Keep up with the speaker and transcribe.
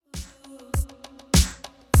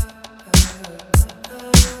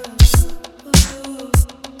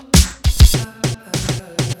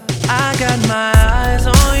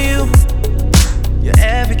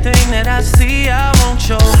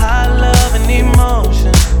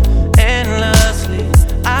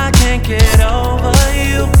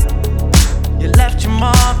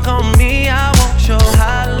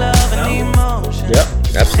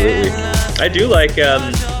I do like,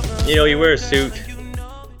 you wear a suit.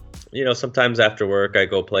 Sometimes after work I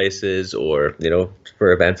go places, or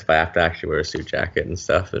for events if I have to actually wear a suit jacket and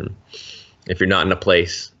stuff. And if you're not in a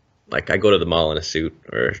place, like I go to the mall in a suit,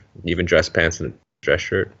 or even dress pants and a dress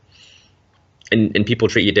shirt, and people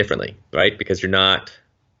treat you differently, right? Because you're not.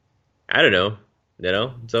 I don't know.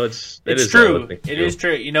 So it It's is one of true. those things It too. is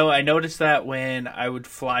true. I noticed that when I would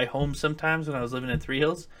fly home sometimes when I was living in Three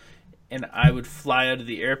Hills, and I would fly out of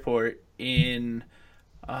the airport in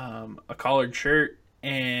a collared shirt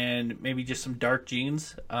and maybe just some dark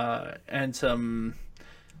jeans and some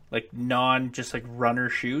like just like runner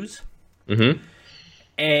shoes. Hmm.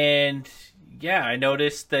 And yeah, I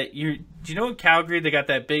noticed that do you know in Calgary they got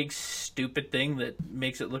that big stupid thing that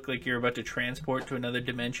makes it look like you're about to transport to another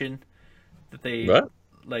dimension? That they What?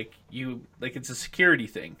 like it's a security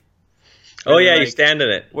thing. Oh Where they're yeah, you like stand in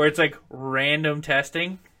it. where it's like random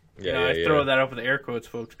testing. Yeah, yeah, I yeah. throw that up with air quotes,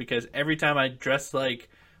 folks, because every time I dress like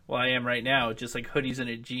I am right now, just like hoodies and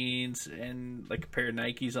a jeans and like a pair of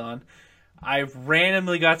Nikes on, I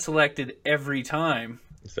randomly got selected every time.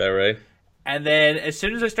 Is that right? And then as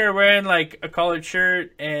soon as I started wearing like a collared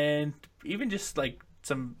shirt and even just like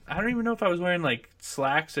I don't even know if I was wearing like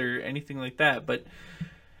slacks or anything like that, but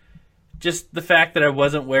just the fact that I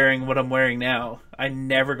wasn't wearing what I'm wearing now, I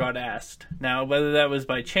never got asked. Now, whether that was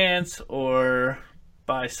by chance or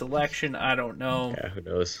by selection, I don't know. Yeah, who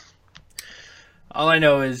knows? All I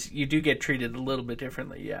know is you do get treated a little bit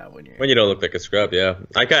differently, yeah, when you're. When you don't look like a scrub, yeah.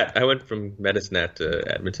 I went from Medicine to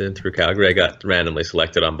Edmonton through Calgary. I got randomly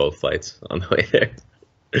selected on both flights on the way there.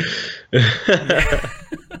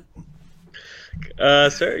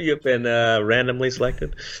 Sir, you've been randomly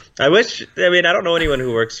selected. I mean, I don't know anyone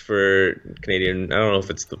who works for Canadian. I don't know if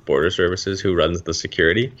it's the Border Services who runs the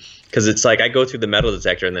security, because it's like I go through the metal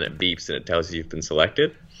detector and then it beeps and it tells you you've been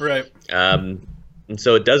selected. Right. And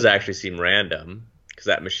so it does actually seem random because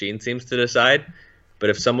that machine seems to decide. But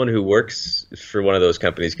if someone who works for one of those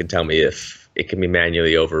companies can tell me if it can be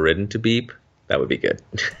manually overridden to beep, that would be good.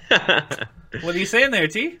 What are you saying there,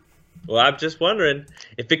 T? Well, I'm just wondering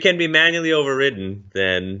if it can be manually overridden,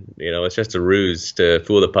 then it's just a ruse to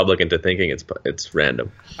fool the public into thinking it's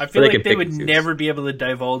random. I feel like can they pick would and choose. never be able to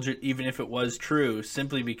divulge it, even if it was true,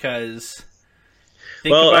 simply because.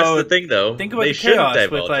 That's the thing, though. Think about They the shouldn't chaos with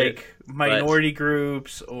divulge like it, minority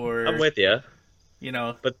groups, or I'm with you. you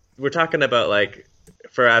know. But we're talking about, like,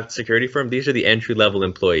 for a security firm, these are the entry level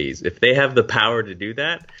employees. If they have the power to do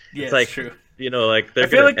that, Yeah, it's like it's true. like I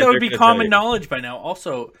feel like that would be common knowledge by now.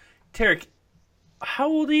 Also, Tarek, how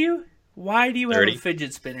old are you? Why do you have 30. a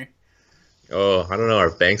fidget spinner? Oh, I don't know. Our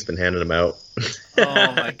bank's been handing them out.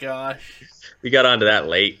 Oh my gosh. We got onto that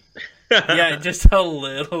late. Yeah, just a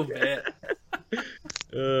little bit.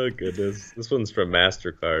 Oh goodness, this one's from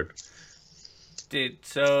Mastercard. Dude,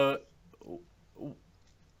 so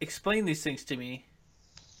explain these things to me.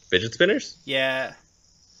 Fidget spinners? Yeah.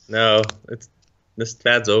 No, this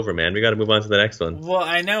fad's over, man. We got to move on to the next one. Well,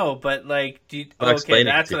 I know, but like, I'll okay, explain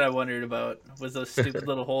it that's to what you. I wondered about. Was those stupid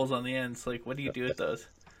little holes on the ends? Like, what do you do with those?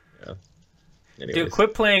 Yeah. Dude, Anyways,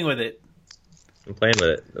 quit playing with it, I'm playing with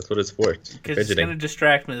it. That's what it's for. It's because it's fidgeting. gonna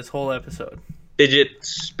distract me this whole episode. Fidget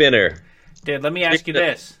spinner. Dude, let me ask you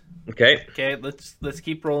this. Okay. Okay, let's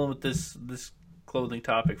keep rolling with this clothing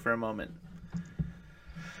topic for a moment.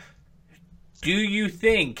 Do you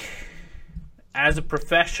think, as a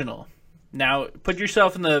professional, now put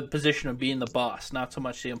yourself in the position of being the boss, not so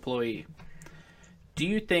much the employee. Do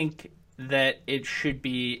you think that it should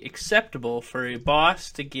be acceptable for a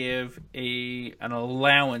boss to give an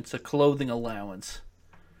allowance, a clothing allowance,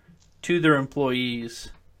 to their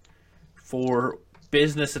employees for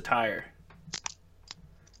business attire?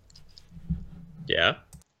 Yeah.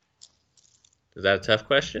 Is that a tough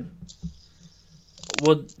question?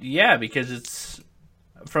 Well, yeah, because it's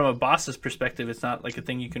from a boss's perspective, it's not like a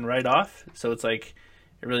thing you can write off. So it's like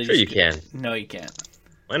it really. Sure, just, you can. No, you can't.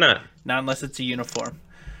 Why not? Not unless it's a uniform.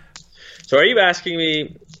 So, are you asking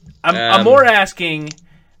me? I'm more asking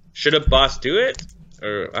Should a boss do it?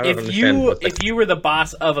 Or I don't if understand. if you were the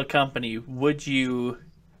boss of a company, would you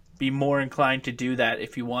be more inclined to do that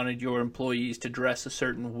if you wanted your employees to dress a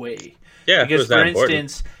certain way? Yeah, if it because was for that important.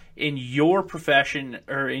 instance, in your profession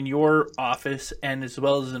or in your office, and as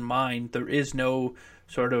well as in mine, there is no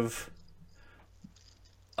sort of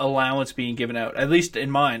allowance being given out. At least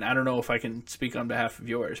in mine, I don't know if I can speak on behalf of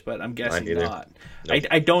yours, but I'm guessing Mine either. not. Nope.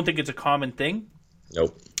 I don't think it's a common thing,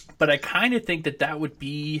 Nope. but I kind of think that would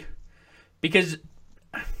be, because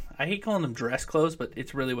I hate calling them dress clothes, but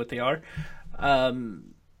it's really what they are.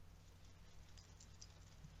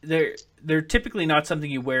 They're typically not something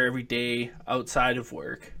you wear every day outside of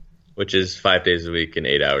work. which is 5 days a week and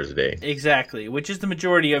 8 hours a day. Exactly, which is the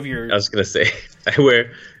majority of your. I was gonna say I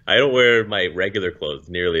don't wear my regular clothes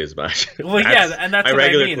nearly as much. Well, yeah, and that's my what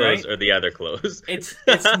regular I mean, clothes right? are the other clothes.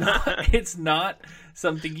 It's not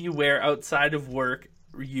something you wear outside of work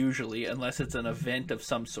usually, unless it's an event of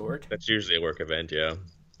some sort. That's usually a work event, yeah.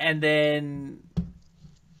 And then,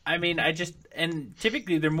 I mean, and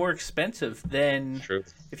typically they're more expensive than True.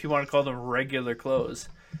 if you want to call them regular clothes.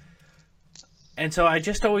 And so I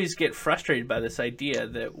just always get frustrated by this idea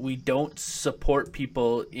that we don't support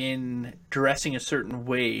people in dressing a certain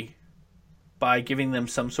way by giving them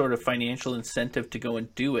some sort of financial incentive to go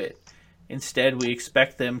and do it. Instead, we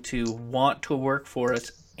expect them to want to work for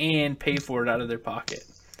us and pay for it out of their pocket.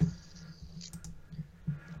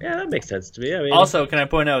 Yeah, that makes sense to me. I mean, Also, can I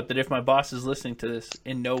point out that if my boss is listening to this,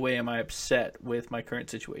 in no way am I upset with my current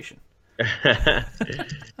situation.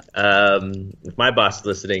 if my boss is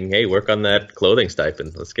listening, hey, work on that clothing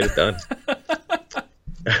stipend. Let's get it done.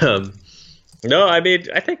 No, I mean,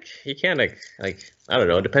 I think you can like I don't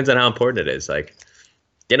know. It depends on how important it is. Like,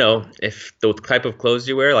 you know, if the type of clothes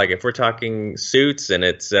you wear, like if we're talking suits and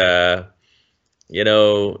it's you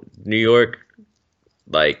know, New York,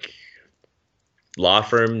 like law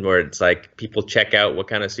firm where it's like people check out what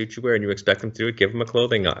kind of suit you wear and you expect them to do it, give them a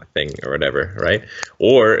clothing thing or whatever, right?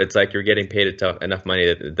 Or it's like you're getting paid enough money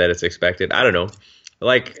that it's expected. I don't know.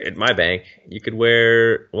 Like at my bank, you could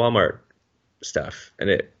wear Walmart stuff and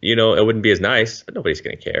it, you know, it wouldn't be as nice, but nobody's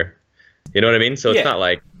going to care. You know what I mean? So it's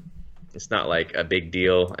not like a big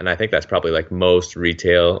deal. And I think that's probably like most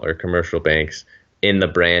retail or commercial banks in the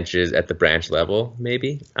branches at the branch level,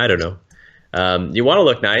 maybe. I don't know. You want to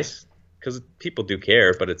look nice, because people do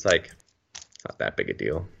care, but it's like not that big a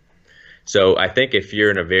deal. So I think if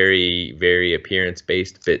you're in a very, very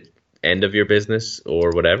appearance-based end of your business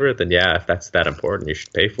or whatever, then yeah, if that's that important, you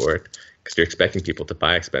should pay for it because you're expecting people to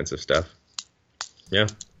buy expensive stuff. Yeah.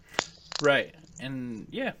 Right. And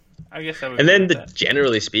yeah, I guess I would. And then that.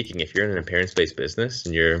 Generally speaking, if you're in an appearance-based business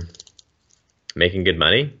and you're making good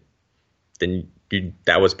money, then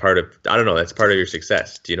that was part of, I don't know, that's part of your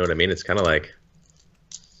success. Do you know what I mean? It's kind of like,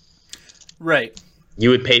 right. You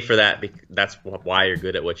would pay for that. That's why you're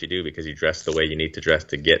good at what you do, because you dress the way you need to dress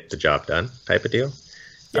to get the job done, type of deal.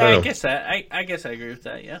 Yeah, I guess that. I guess I agree with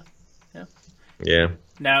that. Yeah. Yeah. Yeah.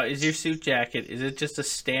 Now, is your suit jacket? Is it just a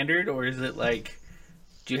standard, or is it like?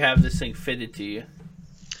 Do you have this thing fitted to you?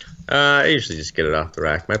 I usually just get it off the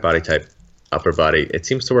rack. My body type, upper body, it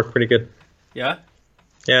seems to work pretty good. Yeah.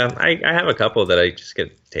 Yeah, I have a couple that I just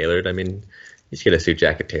get tailored. I mean, you just get a suit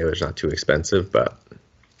jacket tailored. It's not too expensive, but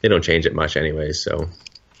they don't change it much anyways, so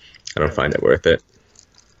I don't find it worth it.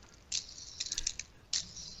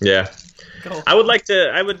 Yeah. Cool. I would like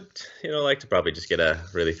to probably just get a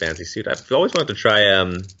really fancy suit. I've always wanted to try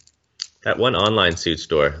that one online suit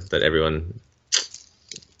store that everyone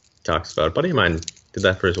talks about. A buddy of mine did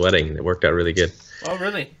that for his wedding, and it worked out really good. Oh,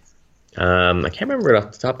 really? I can't remember it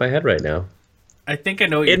off the top of my head right now. I think I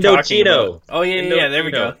know what you're talking about. Oh, yeah, there we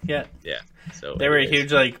go. Yeah. Yeah. So they were a huge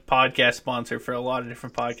podcast sponsor for a lot of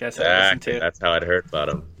different podcasts I listen to. That's how I'd heard about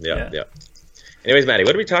them. Yeah. Anyways, Maddie,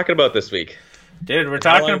 what are we talking about this week? Dude, we're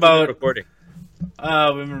talking about recording.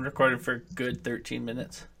 We've been recording for a good 13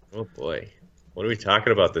 minutes. Oh boy, what are we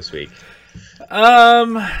talking about this week?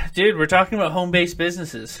 Dude, we're talking about home-based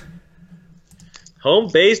businesses.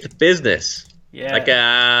 Home-based business.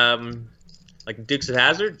 Yeah. Like Dukes of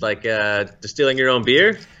Hazzard, like distilling your own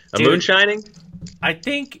beer, moonshining. I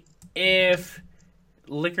think if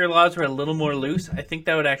liquor laws were a little more loose, I think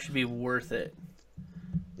that would actually be worth it.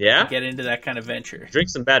 Yeah. To get into that kind of venture. Drink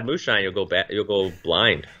some bad moonshine, you'll go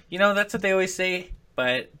blind. You know, that's what they always say.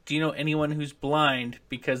 But do you know anyone who's blind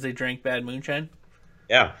because they drank bad moonshine?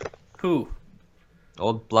 Yeah. Who?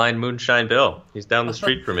 Old blind moonshine Bill. He's down the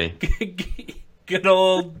street from me. Good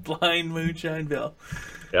old blind moonshine Bill.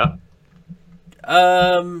 Yeah.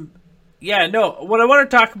 Yeah, no, what I want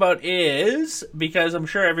to talk about is, because I'm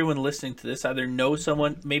sure everyone listening to this either knows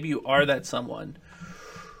someone, maybe you are that someone,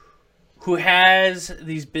 who has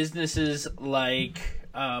these businesses like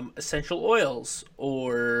Essential Oils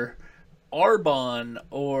or Arbonne,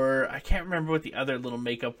 or I can't remember what the other little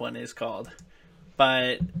makeup one is called,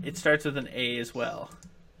 but it starts with an A as well.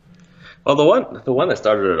 Well, the one that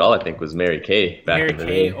started it all, I think, was Mary Kay back in the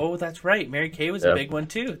day. Oh, that's right. Mary Kay was a big one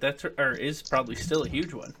too. Is probably still a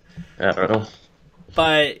huge one. I don't know.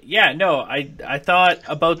 But yeah, no, I thought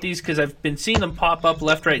about these because I've been seeing them pop up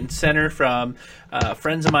left, right, and center from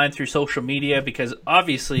friends of mine through social media, because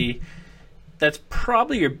obviously that's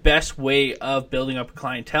probably your best way of building up a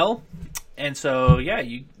clientele. And so, yeah,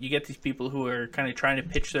 you get these people who are kind of trying to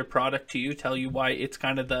pitch their product to you, tell you why it's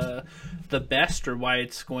kind of the best or why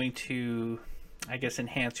it's going to, I guess,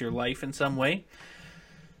 enhance your life in some way.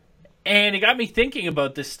 And it got me thinking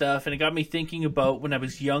about this stuff, and it got me thinking about when I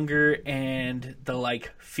was younger and the,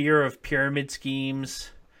 like, fear of pyramid schemes.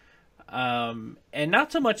 And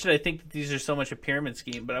not so much that I think that these are so much a pyramid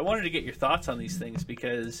scheme, but I wanted to get your thoughts on these things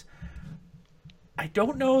because I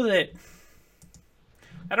don't know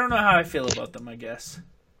how I feel about them, I guess,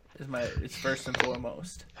 it's first and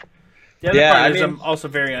foremost. The other part is I'm also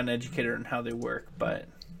very uneducated on how they work, but...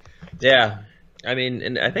 Yeah, I mean,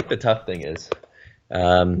 and I think the tough thing is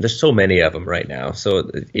there's so many of them right now. So,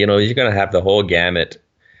 you're going to have the whole gamut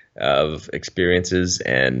of experiences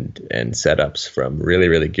and setups from really,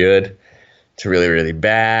 really good to really, really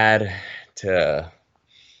bad to,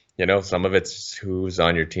 some of it's who's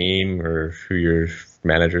on your team or who your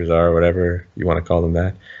managers are, or whatever you want to call them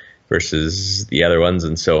that, versus the other ones.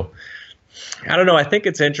 And so, I don't know. I think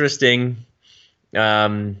it's interesting.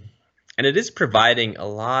 And it is providing a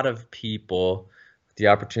lot of people the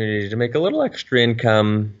opportunity to make a little extra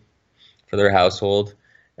income for their household.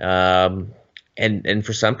 And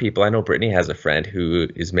for some people, I know Brittany has a friend who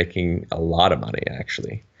is making a lot of money,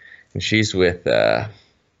 actually. And she's with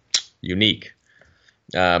Unique.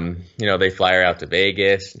 They fly her out to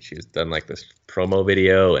Vegas, and she's done like this promo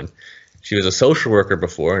video, and she was a social worker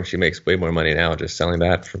before, and she makes way more money now just selling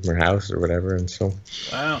that from her house or whatever. And so,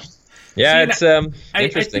 wow. Yeah, it's interesting. I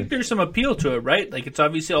think there's some appeal to it, right? Like, it's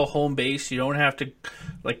obviously all home based. You don't have to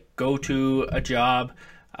like go to a job.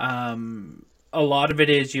 A lot of it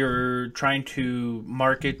is you're trying to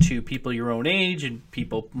market to people your own age and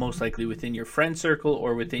people most likely within your friend circle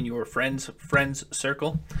or within your friends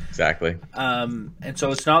circle. Exactly. And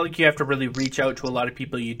so it's not like you have to really reach out to a lot of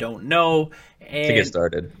people you don't know and, to get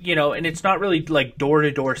started. And it's not really like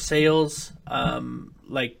door-to-door sales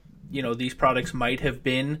like, these products might have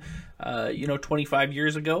been 25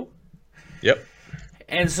 years ago. Yep.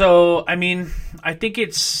 And so, I mean, I think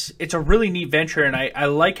it's a really neat venture, and I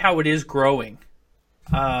like how it is growing.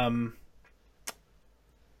 And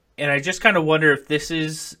I just kind of wonder if this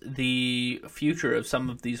is the future of some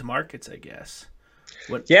of these markets, I guess.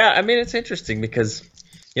 Yeah, I mean, it's interesting because,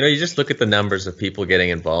 you just look at the numbers of people getting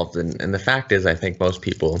involved, and the fact is, I think most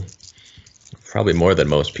people, probably more than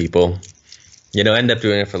most people, end up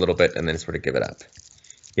doing it for a little bit and then sort of give it up.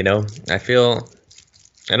 I feel,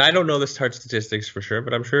 and I don't know the hard statistics for sure,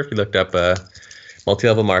 but I'm sure if you looked up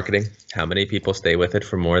multi-level marketing, how many people stay with it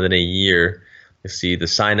for more than a year, you see the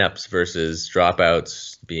sign-ups versus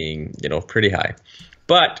dropouts being, pretty high.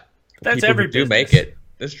 But that's people who do make it,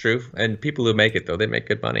 that's true. And people who make it, though, they make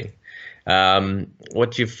good money.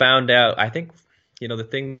 What you found out, I think, the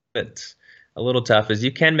thing that's a little tough is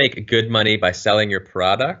you can make good money by selling your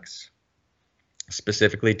products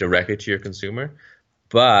specifically directly to your consumer.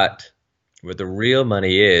 But where the real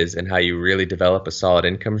money is and how you really develop a solid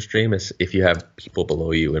income stream is if you have people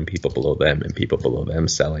below you and people below them and people below them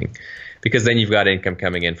selling. Because then you've got income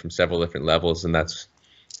coming in from several different levels, and that's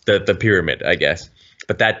the pyramid, I guess.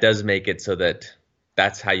 But that does make it so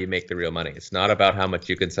that's how you make the real money. It's not about how much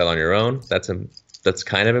you can sell on your own. That's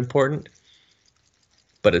kind of important.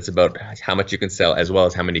 But it's about how much you can sell as well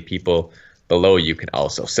as how many people below you can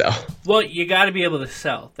also sell. Well, you got to be able to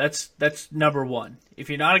sell. That's number one. If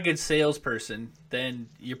you're not a good salesperson, then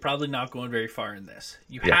you're probably not going very far in this.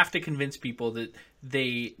 You have to convince people that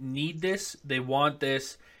they need this, they want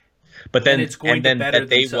this, but then it's going to better that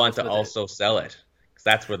they want to also sell it, because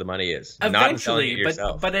that's where the money is. Eventually, not in selling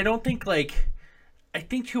it but I don't think I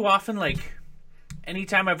think too often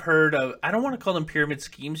anytime I've heard of, I don't want to call them pyramid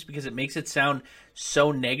schemes because it makes it sound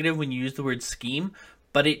so negative when you use the word scheme,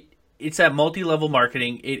 but it's that multi-level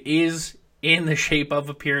marketing. It is in the shape of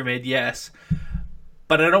a pyramid, yes.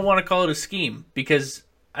 But I don't want to call it a scheme because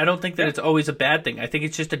I don't think that it's always a bad thing. I think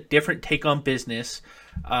it's just a different take on business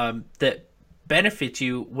that benefits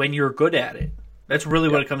you when you're good at it. That's really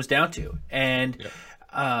what it comes down to. And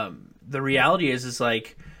the reality is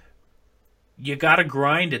you got to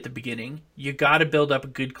grind at the beginning. You got to build up a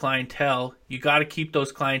good clientele. You got to keep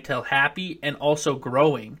those clientele happy and also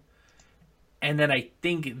growing. And then I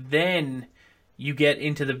think then you get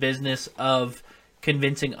into the business of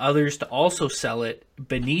convincing others to also sell it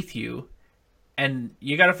beneath you. And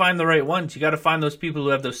you got to find the right ones. You got to find those people who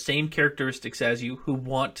have those same characteristics as you, who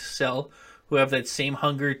want to sell, who have that same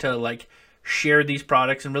hunger to share these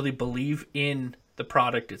products and really believe in the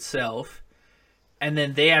product itself. And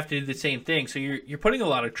then they have to do the same thing. So you're putting a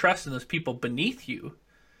lot of trust in those people beneath you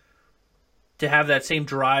to have that same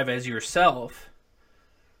drive as yourself.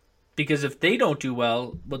 Because if they don't do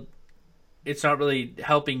well, it's not really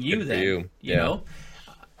helping you. Good for then you. you know,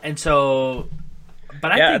 and so,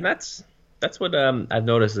 but I Yeah, think and that's what I've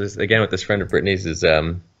noticed is, again, with this friend of Brittany's is,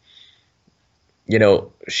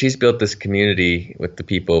 she's built this community with the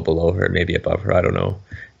people below her, maybe above her, I don't know,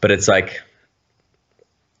 but it's like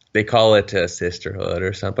they call it a sisterhood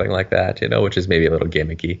or something like that, which is maybe a little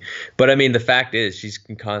gimmicky. But I mean, the fact is she's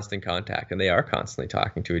in constant contact, and they are constantly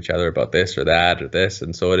talking to each other about this or that or this,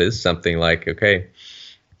 and so it is something like, okay,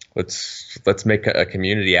 let's make a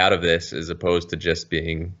community out of this, as opposed to just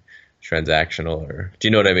being transactional. Or do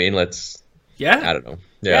you know what I mean? I don't know.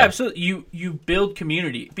 Yeah, absolutely. You build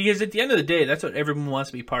community, because at the end of the day, that's what everyone wants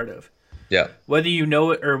to be part of. Yeah. Whether you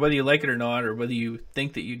know it or whether you like it or not, or whether you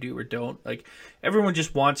think that you do or don't, like, everyone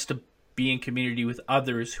just wants to be in community with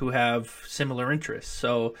others who have similar interests.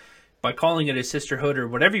 So by calling it a sisterhood or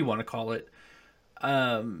whatever you want to call it,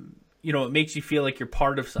 it makes you feel like you're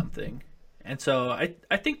part of something. And so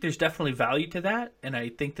I think there's definitely value to that. And I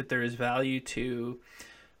think that there is value to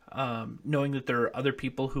knowing that there are other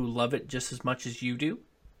people who love it just as much as you do.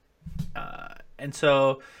 And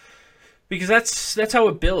so, because that's how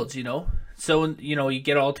it builds, So, you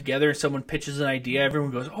get all together and someone pitches an idea, everyone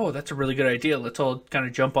goes, oh, that's a really good idea. Let's all kind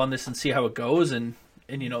of jump on this and see how it goes. And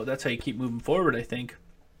that's how you keep moving forward, I think.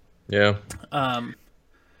 Yeah.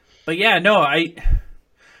 But yeah, no, I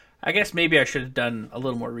guess maybe I should have done a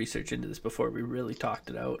little more research into this before we really talked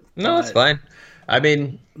it out. No, it's fine. I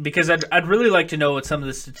mean, because I'd really like to know what some of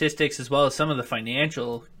the statistics as well as some of the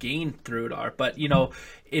financial gain through it are. But,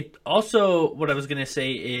 it also, what I was going to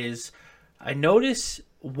say is, I notice,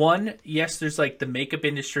 yes, there's like the makeup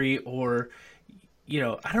industry, or,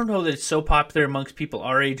 I don't know that it's so popular amongst people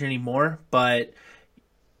our age anymore, but,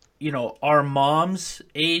 our mom's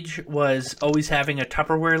age was always having a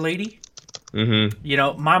Tupperware lady.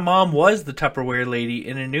 Mm-hmm. My mom was the Tupperware lady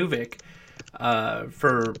in Inuvik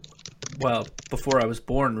before I was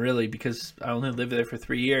born, really, because I only lived there for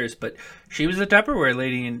 3 years. But she was the Tupperware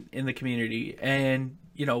lady in the community. And,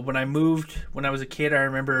 when I moved, when I was a kid, I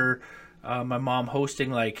remember my mom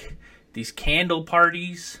hosting like these candle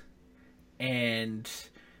parties and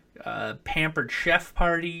pampered chef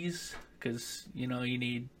parties, because, you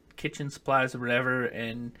need kitchen supplies or whatever,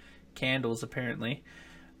 and candles apparently.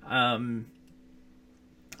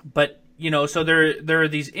 But, so there are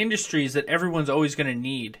these industries that everyone's always going to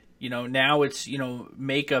need. Now it's,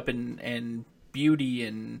 makeup and beauty,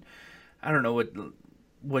 and I don't know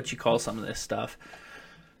what you call some of this stuff.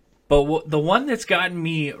 But the one that's gotten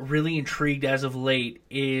me really intrigued as of late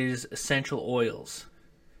is essential oils.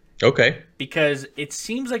 Okay. Because it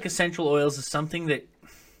seems like essential oils is something that,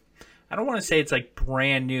 I don't want to say it's like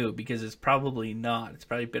brand new, because it's probably not. It's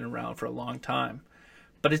probably been around for a long time.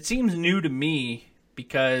 But it seems new to me,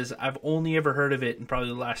 because I've only ever heard of it in probably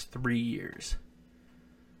the last 3 years.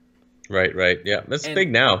 Right. Yeah, that's big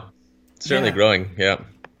now. It's certainly growing, yeah.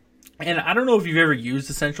 And I don't know if you've ever used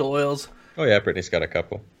essential oils. Oh, yeah, Brittany's got a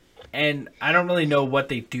couple. And I don't really know what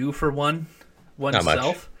they do for oneself. Not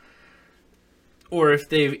much. Or if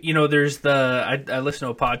they've, there's I listen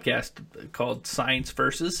to a podcast called Science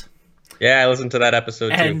Versus. Yeah, I listened to that episode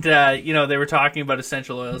too. And, they were talking about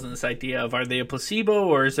essential oils and this idea of, are they a placebo,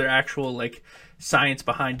 or is there actual, like, science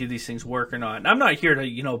behind, do these things work or not? And I'm not here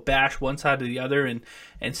to, bash one side or the other and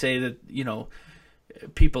say that,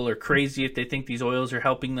 people are crazy if they think these oils are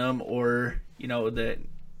helping them, or, that,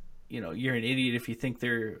 you're an idiot if you think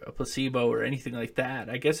they're a placebo or anything like that.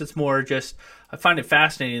 I guess it's more just, I find it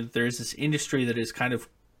fascinating that there's this industry that has kind of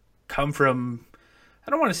come from,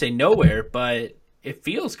 I don't want to say nowhere, but it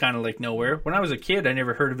feels kind of like nowhere. When I was a kid, I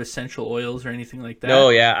never heard of essential oils or anything like that. No,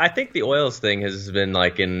 yeah. I think the oils thing has been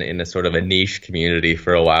like in a sort of a niche community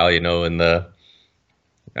for a while, in the,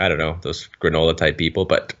 I don't know, those granola type people.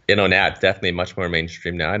 But, now it's definitely much more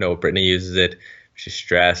mainstream now. I know Brittany uses it. If she's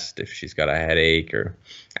stressed, if she's got a headache, or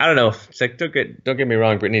I don't know. It's like, don't get me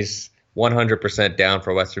wrong. Brittany's 100% down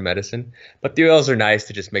for Western medicine, but the oils are nice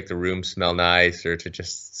to just make the room smell nice, or to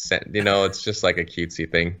just send, it's just like a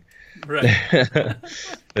cutesy thing. Right.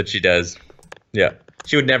 That she does. Yeah.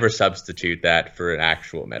 She would never substitute that for an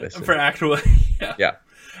actual medicine. Yeah.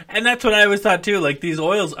 And that's what I always thought too. Like, these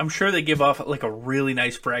oils, I'm sure they give off like a really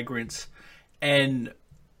nice fragrance, and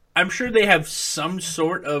I'm sure they have some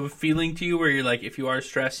sort of feeling to you where you're like, if you are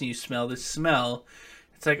stressed and you smell this smell,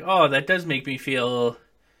 it's like, oh, that does make me feel,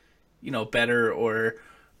 better, or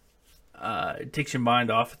it takes your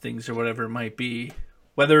mind off of things, or whatever it might be.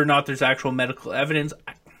 Whether or not there's actual medical evidence,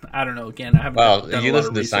 I don't know. Again, I haven't. Well, if you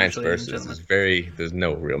listen to Science Versus, there's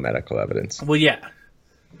no real medical evidence. Well, yeah.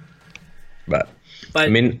 But I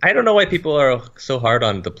mean, I don't know why people are so hard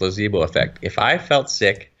on the placebo effect. If I felt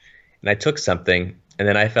sick and I took something and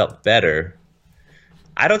then I felt better,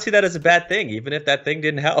 I don't see that as a bad thing, even if that thing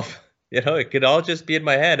didn't help. It could all just be in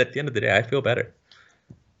my head. At the end of the day, I feel better.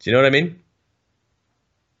 Do you know what I mean?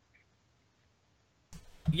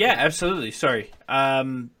 Yeah, absolutely. Sorry.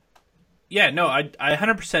 Yeah, no, I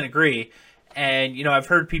 100% agree. And, I've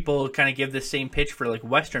heard people kind of give the same pitch for like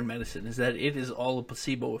Western medicine, is that it is all a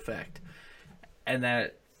placebo effect. And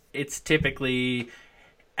that it's typically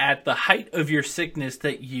at the height of your sickness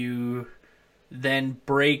that you then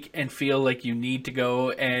break and feel like you need to go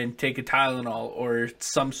and take a Tylenol or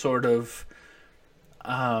some sort of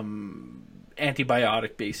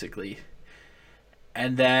antibiotic, basically.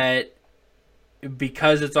 And that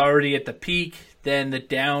because it's already at the peak, then the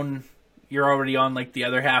down, you're already on like the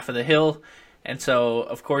other half of the hill. And so,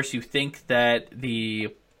 of course, you think that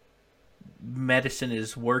the medicine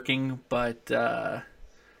is working, but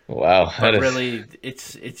wow, but really,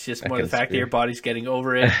 it's just more the fact that your body's getting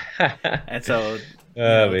over it, and so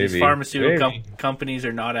these pharmaceutical companies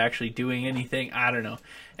are not actually doing anything. I don't know.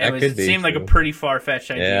 Anyways, it seemed like a pretty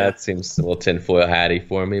far-fetched idea. Yeah, it seems a little tinfoil hatty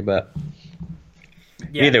for me, but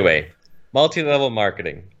either way, multi-level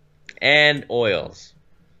marketing and oils.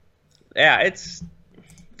 Yeah,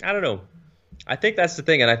 I don't know. I think that's the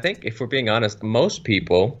thing, and I think if we're being honest, most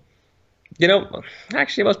people.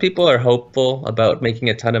 Most people are hopeful about making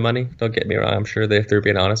a ton of money. Don't get me wrong. I'm sure if they're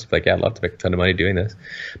being honest, like, yeah, I'd love to make a ton of money doing this.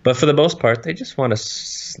 But for the most part, they just want a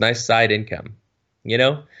nice side income.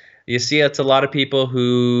 You see, it's a lot of people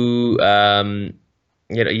who,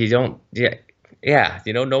 you don't,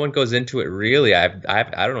 no one goes into it really. I don't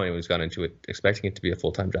know anyone who's gone into it expecting it to be a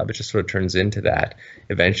full-time job. It just sort of turns into that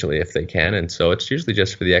eventually if they can. And so it's usually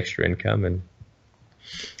just for the extra income. And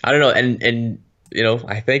I don't know. And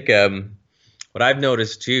I think, what I've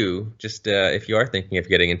noticed too, just if you are thinking of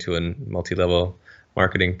getting into a multi-level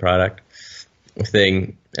marketing product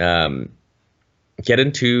thing, get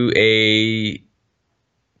into a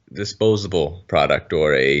disposable product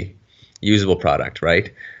or a usable product,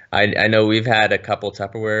 right? I know we've had a couple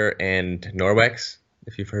Tupperware and Norwex.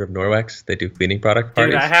 If you've heard of Norwex, they do cleaning product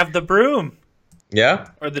parties. Dude, I have the broom. Yeah?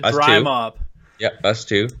 Or the dry mop. Yeah, us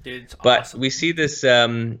too. Dude, it's but awesome. We see this,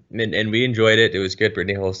 and we enjoyed it. It was good.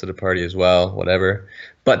 Brittany hosted a party as well, whatever.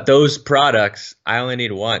 But those products, I only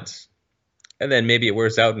need once. And then maybe it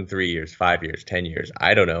wears out in 3 years, 5 years, 10 years.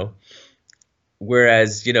 I don't know.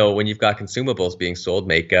 Whereas, when you've got consumables being sold,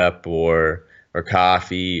 makeup or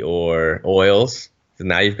coffee or oils, so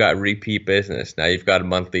now you've got repeat business. Now you've got a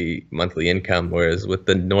monthly income. Whereas with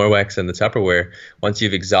the Norwex and the Tupperware, once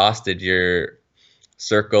you've exhausted your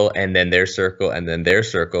circle and then their circle and then their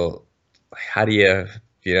circle, how do you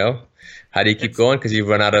keep going? Because you've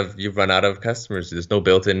run out of customers. There's no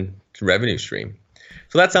built-in revenue stream.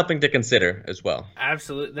 So that's something to consider as well.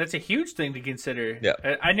 Absolutely. That's a huge thing to consider. Yeah.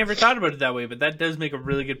 I never thought about it that way, but that does make a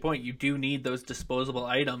really good point. You do need those disposable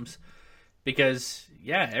items because,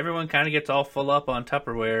 everyone kind of gets all full up on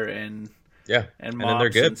Tupperware and mops they're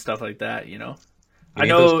good. And stuff like that, I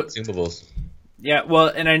know those consumables. Yeah, well,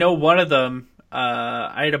 and I know one of them,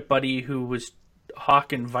 I had a buddy who was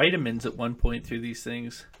hawking vitamins at one point through these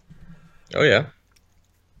things. Oh, yeah.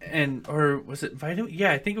 Or was it vitamin?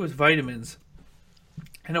 Yeah, I think it was vitamins.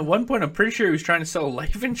 And at one point, I'm pretty sure he was trying to sell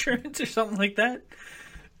life insurance or something like that.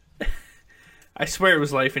 I swear it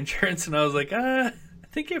was life insurance, and I was like, I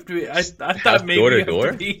think you have to be. I thought maybe door to you have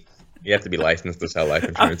door. To be. You have to be licensed to sell life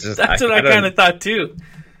insurance. That's what I kind of thought too.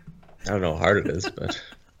 I don't know how hard it is, but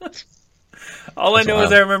all I know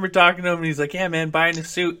is I remember talking to him, and he's like, "Yeah, man, buying a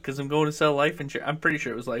suit because I'm going to sell life insurance." I'm pretty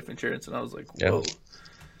sure it was life insurance, and I was like, "Whoa,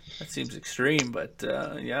 that seems extreme," but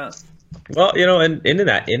yeah. Well, and in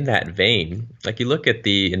that vein, like you look at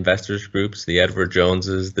the investors groups, the Edward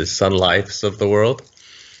Joneses, the Sun Lifes of the world.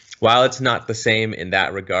 While it's not the same in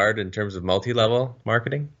that regard in terms of multi-level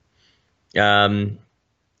marketing,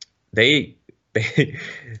 they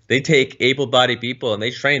take able-bodied people and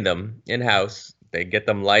they train them in-house. They get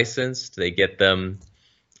them licensed, they get them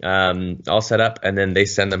all set up, and then they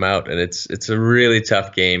send them out. And it's a really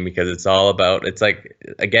tough game because it's like,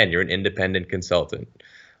 again, you're an independent consultant.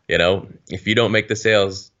 If you don't make the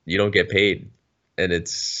sales, you don't get paid, and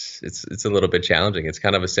it's a little bit challenging. It's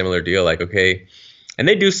kind of a similar deal. Like, okay, and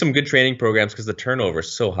they do some good training programs because the turnover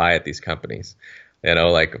is so high at these companies.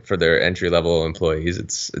 Like for their entry level employees,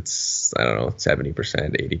 it's I don't know, 70%,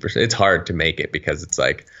 80%. It's hard to make it because it's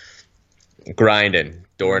like grinding,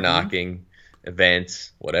 door knocking,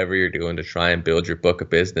 events, whatever you're doing to try and build your book of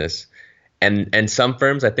business. And some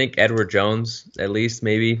firms, I think Edward Jones, at least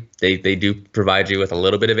maybe, they do provide you with a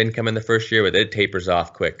little bit of income in the first year, but it tapers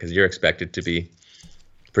off quick because you're expected to be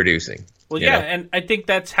producing. Well, yeah, and I think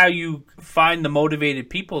that's how you find the motivated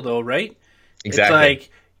people, though, right? It's Exactly. like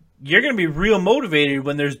you're going to be real motivated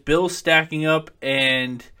when there's bills stacking up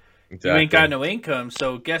and you ain't got no income.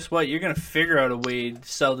 So guess what? You're going to figure out a way to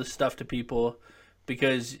sell this stuff to people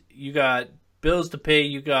because you got bills to pay.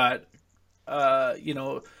 You got,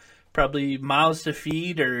 probably mouths to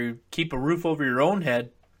feed or keep a roof over your own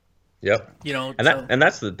head. Yep. And So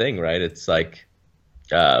that's the thing, right? It's like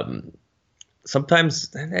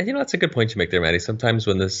sometimes, and that's a good point you make there, Maddie. Sometimes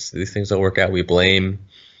when these things don't work out, we blame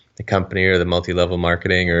the company or the multi-level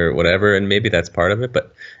marketing or whatever, and maybe that's part of it.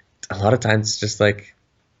 But a lot of times, it's just like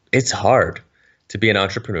it's hard to be an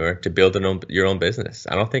entrepreneur, to build your own business.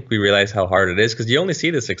 I don't think we realize how hard it is because you only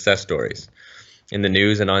see the success stories in the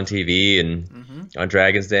news and on TV and on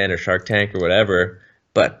Dragon's Den or Shark Tank or whatever.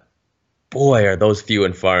 But boy, are those few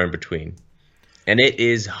and far in between. And it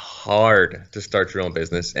is hard to start your own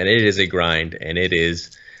business, and it is a grind, and it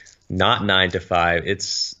is not 9 to 5.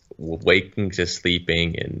 It's waking to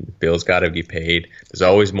sleeping, and bills got to be paid. There's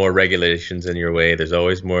always more regulations in your way. There's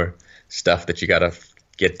always more stuff that you got to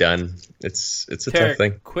get done. It's a Tarek, tough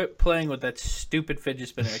thing. quit playing with that stupid fidget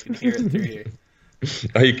spinner. I can hear it through here.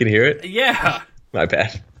 Oh, you can hear it? Yeah. My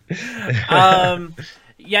bad.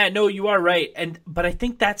 Yeah, no, you are right. But I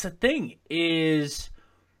think that's the thing is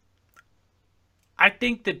I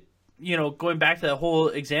think that, going back to that whole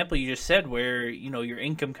example you just said where, your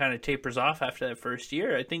income kind of tapers off after that first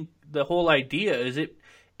year, I think the whole idea is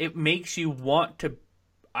it makes you want to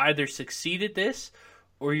either succeed at this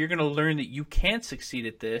or you're going to learn that you can't succeed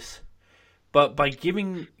at this. But by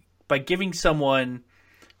giving someone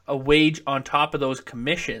a wage on top of those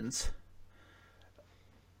commissions,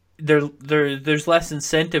 there's less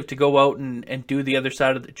incentive to go out and do the other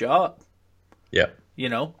side of the job. Yeah.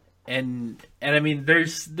 And I mean,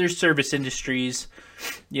 there's service industries,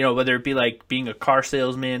 whether it be like being a car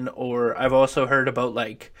salesman, or I've also heard about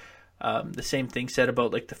like the same thing said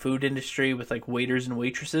about like the food industry with like waiters and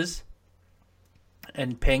waitresses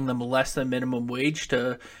and paying them less than minimum wage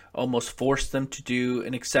to almost force them to do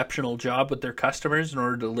an exceptional job with their customers in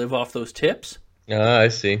order to live off those tips. I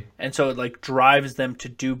see. And so it like drives them to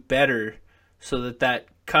do better so that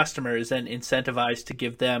customer is then incentivized to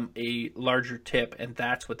give them a larger tip, and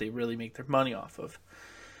that's what they really make their money off of.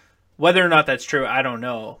 Whether or not that's true, I don't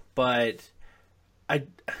know, but I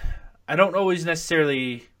don't always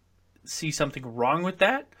necessarily see something wrong with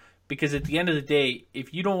that, because at the end of the day,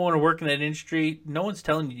 if you don't want to work in that industry, no one's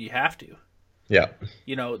telling you have to. Yeah.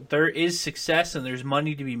 There is success and there's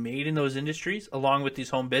money to be made in those industries along with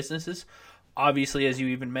these home businesses. Obviously, as you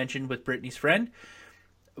even mentioned with Brittany's friend,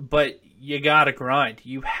 but you gotta grind.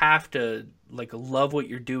 You have to like love what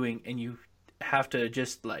you're doing, and you have to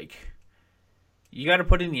just like you got to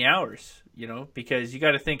put in the hours, because you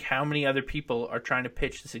got to think how many other people are trying to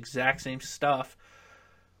pitch this exact same stuff,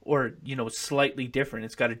 or slightly different.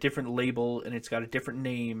 It's got a different label and it's got a different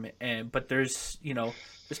name, but there's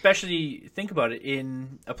especially think about it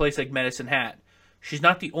in a place like Medicine Hat. She's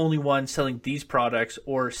not the only one selling these products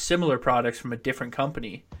or similar products from a different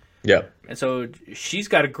company. Yeah. And so she's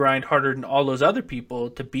got to grind harder than all those other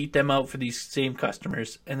people to beat them out for these same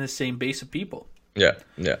customers and the same base of people. Yeah.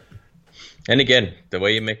 Yeah. And again, the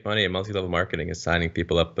way you make money in multi-level marketing is signing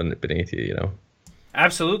people up beneath you,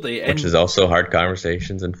 Absolutely. Which is also hard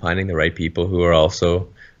conversations and finding the right people who are also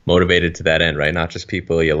motivated to that end, right? Not just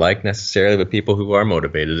people you like necessarily, but people who are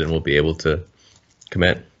motivated and will be able to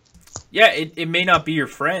commit. Yeah, it may not be your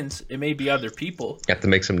friends. It may be other people. You have to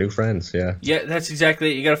make some new friends, yeah. Yeah, that's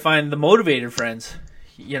exactly it. You got to find the motivated friends,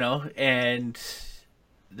 and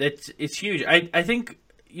it's huge. I think,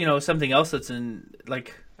 something else that's in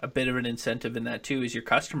like a bit of an incentive in that too is your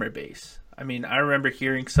customer base. I mean, I remember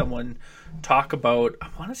hearing someone talk about, I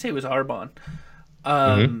want to say it was Arbonne,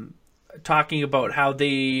 talking about how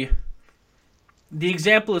the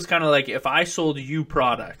example is kind of like if I sold you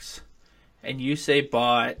products and you say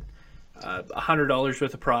bought $100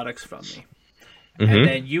 worth of products from me, and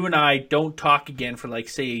then you and I don't talk again for like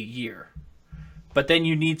say a year, but then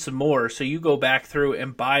you need some more, so you go back through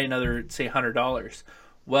and buy another say $100.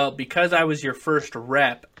 Well, because I was your first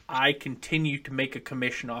rep, I continue to make a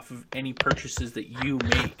commission off of any purchases that you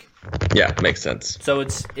make. Yeah, makes sense. So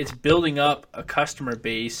it's building up a customer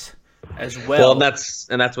base as well. Well,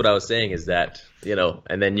 and that's what I was saying is that,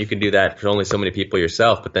 and then you can do that for only so many people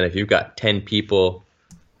yourself, but then if you've got 10 people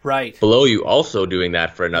right below you also doing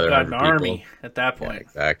that for another 100 people. Army at that point. Yeah,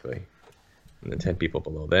 exactly. And then 10 people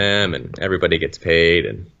below them, and everybody gets paid,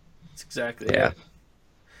 and that's exactly it.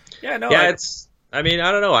 Yeah, no. Yeah, I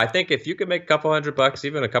don't know. I think if you could make a couple $100,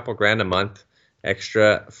 even a couple grand a month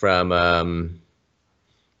extra from a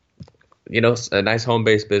nice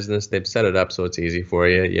home-based business, they've set it up so it's easy for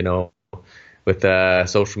you, with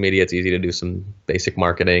social media, it's easy to do some basic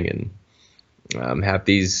marketing and have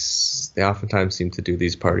these. They oftentimes seem to do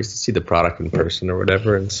these parties to see the product in person or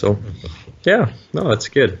whatever, and so yeah, no, that's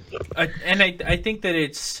good. I think that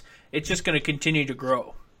it's just going to continue to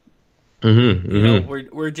grow. Mm-hmm, You know,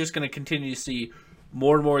 we're just going to continue to see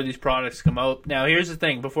more and more of these products come out. Now, here's the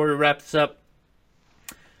thing. Before we wrap this up,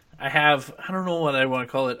 I don't know what I want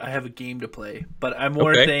to call it. I have a game to play, but I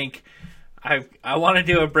more think I want to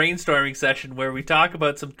do a brainstorming session where we talk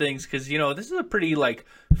about some things because, you know, this is a pretty, like,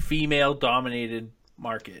 female-dominated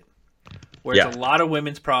market where it's a lot of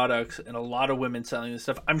women's products and a lot of women selling this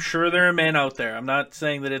stuff. I'm sure there are men out there. I'm not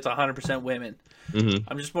saying that it's 100% women. Mm-hmm.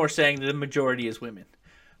 I'm just more saying that the majority is women.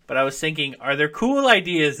 But I was thinking, are there cool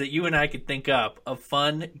ideas that you and I could think up of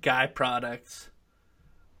fun guy products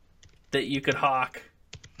that you could hawk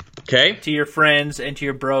to your friends and to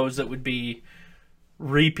your bros that would be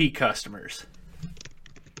repeat customers?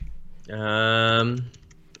 Okay.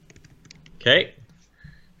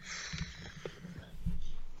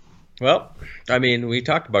 Well, I mean, we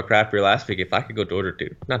talked about craft beer last week. If I could go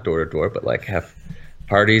not door to door, but like have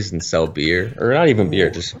parties and sell beer, or not even beer,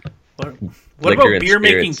 just what about beer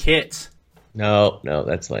making kits? No,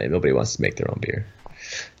 that's lame. Nobody wants to make their own beer.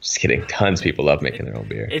 Just kidding. Tons of people love making their own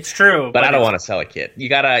beer. It's true, but I don't want to sell a kit. You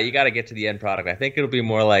gotta get to the end product. I think it'll be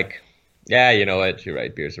more like, yeah, you know what? You're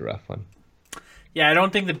right. Beer's a rough one. Yeah, I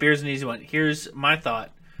don't think that beer's an easy one. Here's my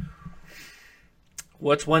thought.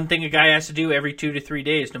 What's one thing a guy has to do every 2 to 3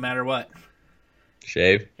 days, no matter what?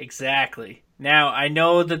 Shave. Exactly. Now, I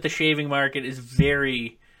know that the shaving market is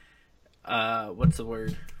very, what's the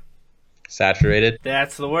word? Saturated.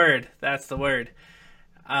 That's the word.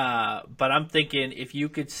 But I'm thinking if you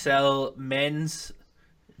could sell men's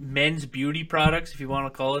beauty products, if you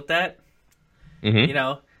want to call it that, you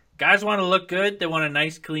know, guys want to look good. They want a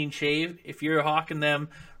nice, clean shave. If you're hawking them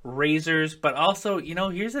razors, but also, you know,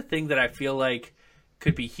 here's the thing that I feel like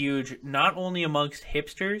could be huge, not only amongst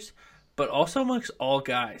hipsters, but also amongst all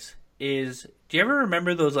guys, is, do you ever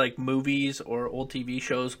remember those, like, movies or old TV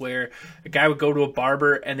shows where a guy would go to a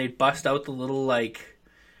barber and they'd bust out the little, like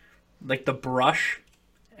the brush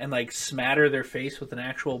and, like, smatter their face with an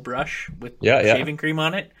actual brush with shaving cream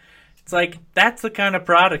on it? It's like, that's the kind of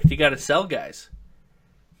product you got to sell, guys.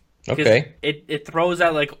 Okay. It throws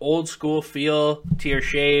that, like, old school feel to your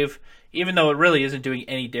shave, even though it really isn't doing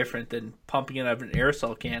any different than pumping it out of an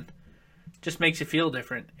aerosol can. Just makes you feel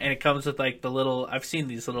different. And it comes with, like, the little, I've seen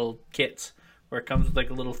these little kits where it comes with, like,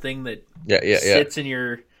 a little thing that sits in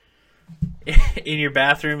your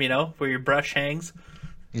bathroom, you know, where your brush hangs.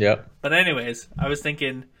 Yeah. But anyways, I was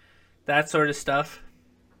thinking that sort of stuff.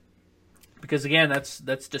 Because, again,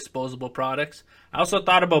 that's disposable products. I also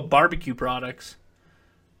thought about barbecue products.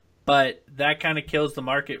 But that kind of kills the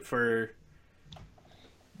market for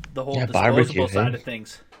the whole disposable side of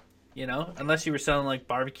things, you know, unless you were selling like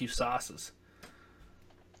barbecue sauces.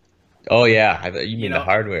 Oh yeah, you mean the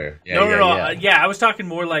hardware? Yeah, no. I was talking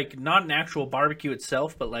more like not an actual barbecue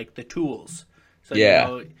itself, but like the tools. So,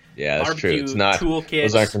 that's true. It's not toolkits.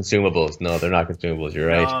 Those aren't consumables. No, they're not consumables. You're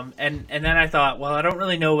right. And then I thought, well, I don't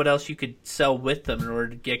really know what else you could sell with them in order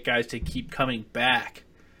to get guys to keep coming back.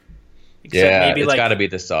 Except maybe it's got to be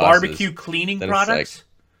the sauces. Barbecue cleaning products.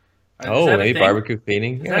 Maybe barbecue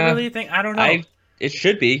cleaning. Is that really a thing? I don't know. It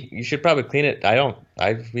should be. You should probably clean it.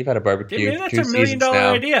 We've had a barbecue. Maybe that's $1 million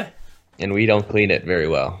idea. And we don't clean it very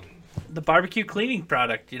well. The barbecue cleaning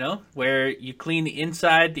product, you know, where you clean the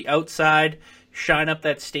inside, the outside, shine up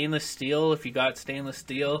that stainless steel if you got stainless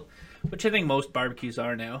steel, which I think most barbecues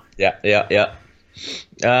are now. Yeah.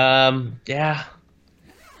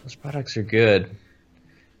 Those products are good.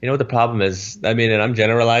 You know what the problem is? I mean, and I'm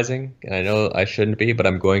generalizing, and I know I shouldn't be, but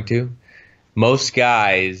I'm going to. Most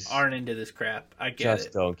guys aren't into this crap. I get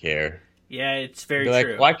just don't care. Yeah, it's very They're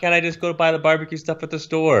true. Like, why can't I just go to buy the barbecue stuff at the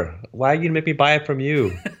store? Why are you gonna make me buy it from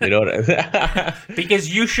you? You know what I mean?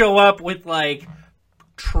 Because you show up with like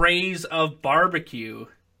trays of barbecue.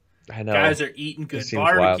 I know. Guys are eating good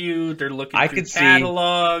barbecue. Wild. They're looking through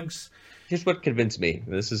catalogs. Here's what convinced me.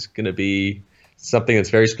 This is gonna be something that's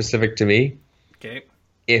very specific to me. Okay.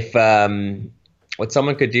 If what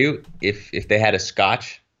someone could do if they had a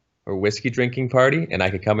Scotch or whiskey drinking party and I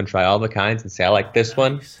could come and try all the kinds and say I like this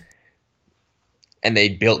one, and they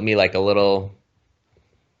built me like a little.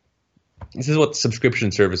 This is what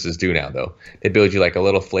subscription services do now, though. They build you like a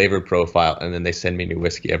little flavor profile, and then they send me new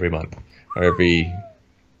whiskey every month or every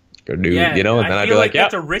new, you know. And then I'd be like,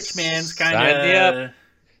 that's a rich man's kind of.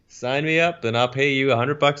 Sign me up, then I'll pay you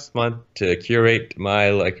 $100 a month to curate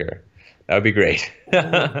my liquor. That would be great.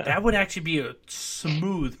 That would actually be a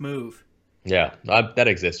smooth move. Yeah, that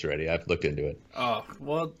exists already. I've looked into it. Oh,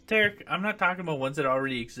 well, Derek, I'm not talking about ones that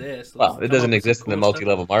already exist. Let's Well, it come up doesn't with some exist in the cool stuff.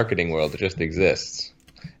 multi-level marketing world. It just exists.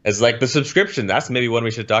 It's like the subscription. That's maybe one we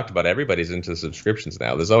should talk about. Everybody's into subscriptions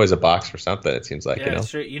now. There's always a box for something. It seems like, Yeah,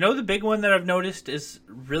 sure. You know, the big one that I've noticed is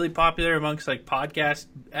really popular amongst like podcast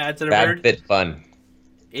ads that I've heard FabFitFun.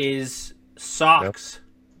 is socks,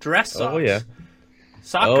 dress socks. Oh yeah.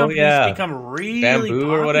 Sock Oh, companies yeah. become really Bamboo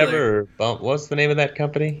popular. or whatever. Or what's the name of that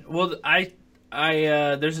company? Well,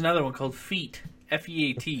 there's another one called Feet,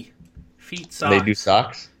 Feat, Feet socks. They do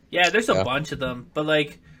socks. Yeah, there's a Yeah. bunch of them, but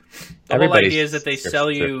like the whole Everybody's idea is that they sell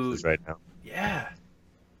you. right now. Yeah,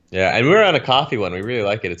 Yeah, and we're on a coffee one. We really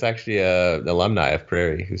like it. It's actually an alumni of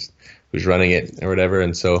Prairie who's running it or whatever,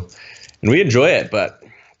 and we enjoy it. But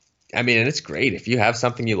I mean, and it's great if you have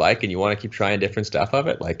something you like and you want to keep trying different stuff of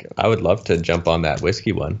it. Like, I would love to jump on that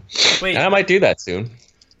whiskey one. wait, And I might do that soon.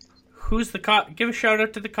 who's the give a shout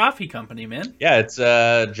out to the coffee company, man? Yeah, it's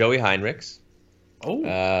Joey Heinrichs, Oh,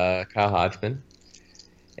 Kyle Hodgman,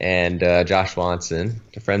 and Josh Swanson,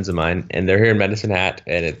 they're friends of mine, and they're here in Medicine Hat,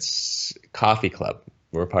 and it's Coffee Club.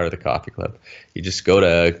 We're part of the Coffee Club. You just go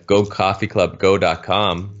to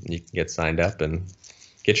gocoffeeclubgo.com, and you can get signed up and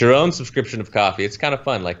get your own subscription of coffee. It's kind of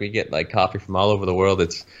fun. Like, we get like coffee from all over the world.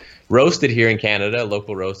 It's roasted here in Canada.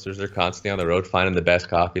 Local roasters are constantly on the road finding the best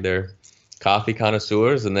coffee. They're coffee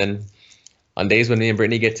connoisseurs, and then on days when me and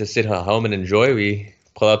Brittany get to sit at home and enjoy, we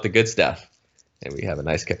pull out the good stuff, and we have a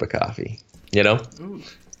nice cup of coffee. You know? ooh.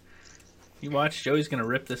 You watch, Joey's gonna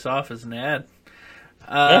rip this off as an ad.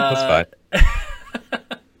 Yeah, that's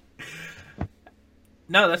fine.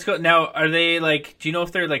 No, that's good. Now, are they like? Do you know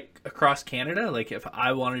if they're like across Canada? Like, if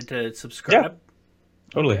I wanted to subscribe,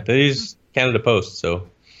 Totally. Okay. They use Canada Post, so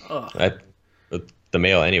oh, the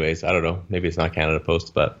mail anyways. I don't know. Maybe it's not Canada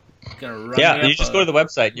Post, but gonna run yeah, me you up just go to the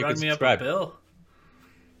website and you run can me up a subscribe. bill.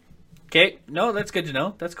 Okay, no, that's good to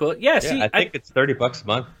know. That's cool. Yeah, see, Yeah, I think it's $30 a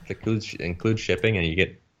month. It includes shipping, and you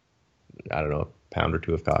get, I don't know, a pound or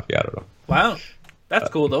two of coffee. I don't know. wow, that's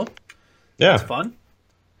cool though. Yeah. That's fun.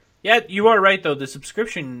 Yeah, you are right though. The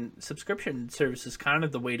subscription service is kind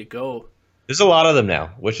of the way to go. There's a lot of them now,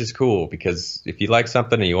 which is cool because if you like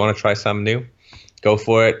something and you want to try something new, go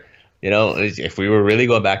for it. You know, if we were really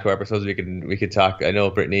going back to our episodes, we could talk. I know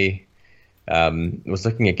Brittany was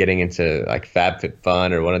looking at getting into like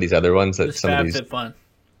FabFitFun or one of these other ones that It's some of these FabFitFun.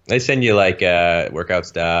 they send you like workout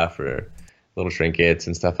stuff or little trinkets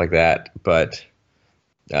and stuff like that. But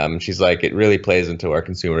she's like, it really plays into our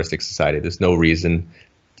consumeristic society. There's no reason,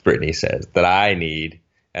 Brittany says, that I need,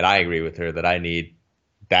 and I agree with her, that I need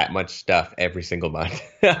that much stuff every single month.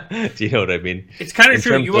 Do you know what I mean? It's kind of In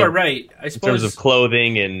true. terms You are of- right. I In suppose. terms of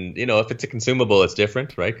clothing and, you know, if it's a consumable, it's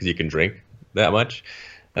different, right? Because you can drink that much,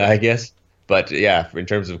 I guess. But yeah, in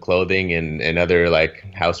terms of clothing and other like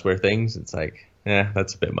houseware things, it's like,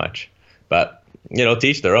 that's a bit much. But, you know, to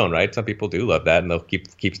each their own, right? Some people do love that and they'll keep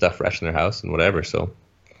stuff fresh in their house and whatever. So,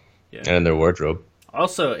 Yeah. and in their wardrobe.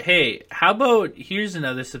 Also, hey, how about here's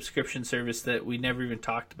another subscription service that we never even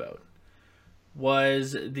talked about.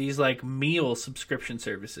 Was these like meal subscription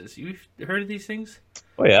services? You've heard of these things?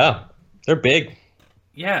 Oh yeah, they're big.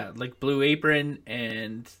 Yeah, like Blue Apron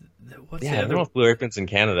and what's Yeah, the I don't other? know if Blue Apron's in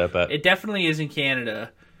Canada, but It definitely is in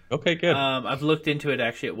Canada. okay, good. I've looked into it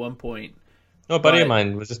actually at one point. No, a buddy but- of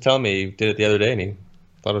mine was just telling me he did it the other day, and he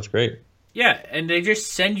thought it was great. Yeah, and they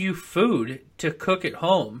just send you food to cook at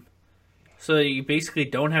home, so that you basically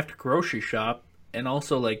don't have to grocery shop, and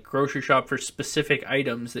also like grocery shop for specific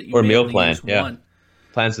items that you Or may meal only plan, use yeah. one.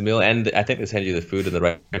 Plans the meal, and I think they send you the food in the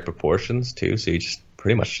right proportions too, so you just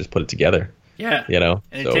pretty much just put it together, Yeah, you know.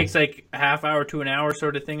 and So, it takes like a half hour to an hour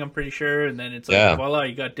sort of thing. I'm pretty sure, and then it's like Yeah. voila,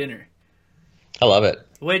 you got dinner. I love it.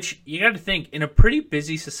 Which you got to think in a pretty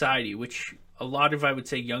busy society, which a lot of I would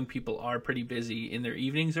say young people are pretty busy in their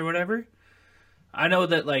evenings or whatever. I know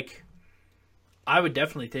that like I would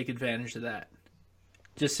definitely take advantage of that.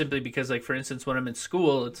 Just simply because like for instance when I'm in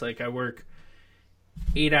school, it's like I work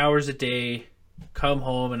 8 hours a day, come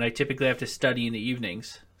home, and I typically have to study in the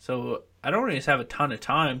evenings. So I don't always have a ton of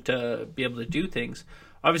time to be able to do things.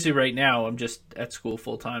 Obviously right now I'm just at school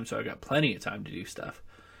full time, so I got plenty of time to do stuff.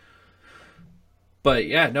 But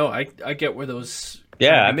yeah, no, I get where those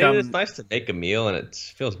Yeah, I kinda mean, become- it's nice to make a meal, and it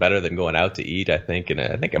feels better than going out to eat, I think. And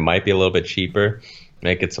I think it might be a little bit cheaper.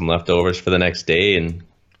 Make it some leftovers for the next day, and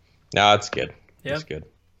no, it's good. Yeah. It's good.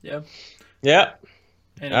 yeah. Yeah.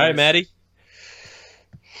 Anyways. All right, Maddie.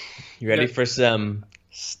 You ready Yeah. for some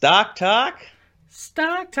stock talk?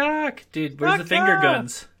 Stock talk, dude. Where's Stock the finger talk.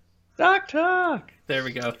 guns? Stock talk. There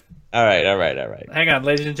we go. All right. Hang on,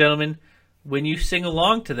 ladies and gentlemen. When you sing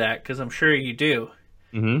along to that, because I'm sure you do,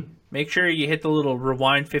 Mm-hmm. Make sure you hit the little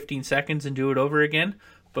rewind 15 seconds and do it over again.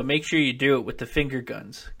 But make sure you do it with the finger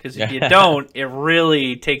guns, because if you don't, it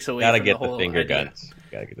really takes away from the whole finger idea. guns.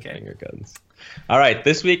 Gotta get the finger guns. All right,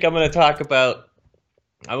 this week I'm going to talk about.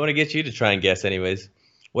 I want to get you to try and guess, anyways.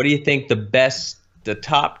 What do you think the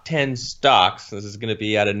top 10 stocks? This is going to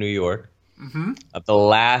be out of New York of the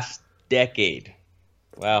last decade.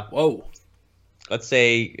 Well, whoa. Let's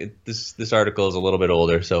say this article is a little bit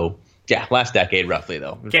older, so yeah, last decade roughly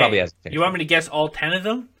though. It probably has changed. You want me to guess all 10 of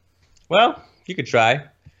them? Well, you could try.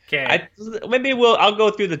 Okay. I'll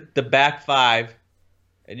go through the back 5,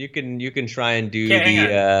 and you can try and do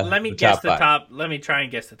Let me guess the top. Let me try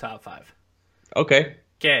and guess the top 5. Okay.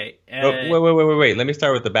 Okay. Wait. Let me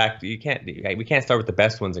start with the back. We can't start with the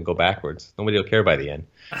best ones and go backwards. Nobody will care by the end.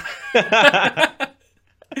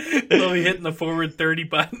 We'll be hitting the forward 30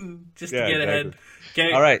 button just to get ahead.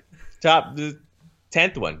 Okay. All right. The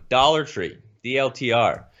 10th one, Dollar Tree,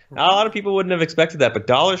 DLTR. Now, a lot of people wouldn't have expected that, but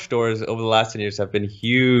dollar stores over the last 10 years have been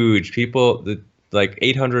huge. People, like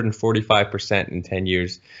 845% in 10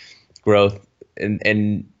 years growth.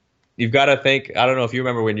 And you've got to think, I don't know if you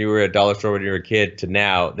remember when you were at a dollar store when you were a kid to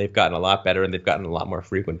now, they've gotten a lot better and they've gotten a lot more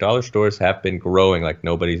frequent. Dollar stores have been growing like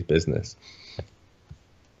nobody's business.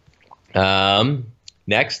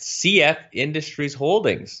 Next, CF Industries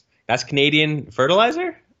Holdings. That's Canadian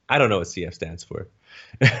Fertilizer? I don't know what CF stands for.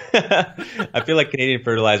 I feel like Canadian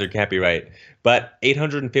Fertilizer can't be right. But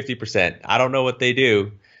 850%. I don't know what they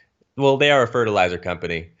do. Well, they are a fertilizer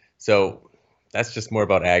company. So that's just more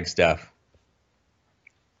about ag stuff.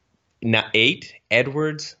 Now, 8,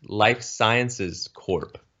 Edwards Life Sciences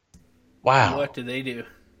Corp. Wow. What do they do?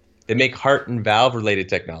 They make heart and valve related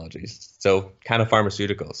technologies. So kind of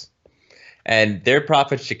pharmaceuticals. And their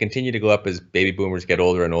profits should continue to go up as baby boomers get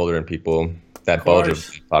older and older and that bulge of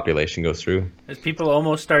population goes through. As people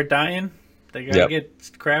almost start dying, they got to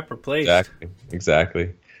get crap replaced.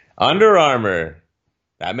 Exactly. Under Armour.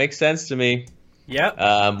 That makes sense to me. Yep.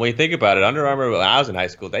 When you think about it, Under Armour, when I was in high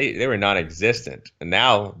school, they were non-existent. And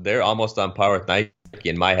now they're almost on par with Nike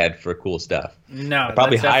in my head for cool stuff. No,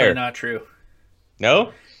 probably that's higher. Definitely not true.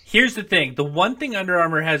 No? Here's the thing. The one thing Under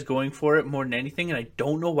Armour has going for it more than anything, and I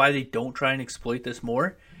don't know why they don't try and exploit this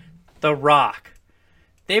more, The Rock.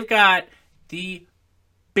 They've got the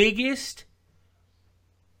biggest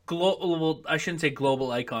well, I shouldn't say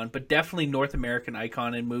global icon, but definitely North American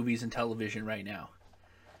icon in movies and television right now.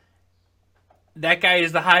 That guy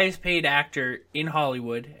is the highest paid actor in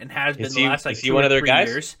Hollywood and has been the last 2 or 3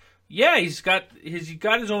 years. Yeah, he's got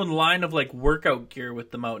his own line of like workout gear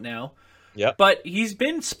with them out now. Yep. But he's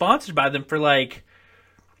been sponsored by them for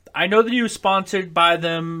I know that he was sponsored by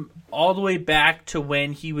them all the way back to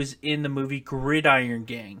when he was in the movie Gridiron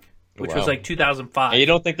Gang, which was like 2005. And you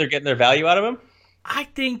don't think they're getting their value out of him? I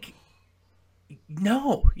think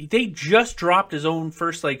no. They just dropped his own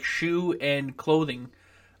first shoe and clothing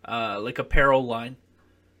apparel line.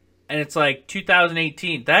 And it's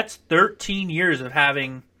 2018. That's 13 years of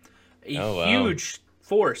having a huge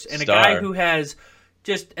force and a guy who has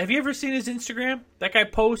have you ever seen his Instagram? That guy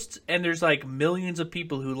posts and there's millions of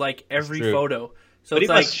people who like every photo. So but he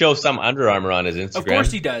must show some Under Armour on his Instagram. Of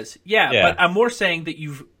course he does. Yeah, but I'm more saying that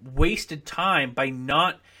you've wasted time by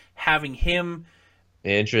not having him.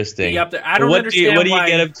 Interesting. Be up there. I don't understand what do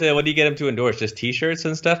you get him to endorse? Just T-shirts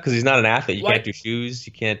and stuff? Because he's not an athlete. You can't do shoes.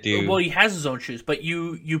 You can't do. Well, he has his own shoes, but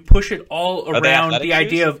you push it all around the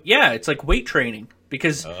idea of it's like weight training.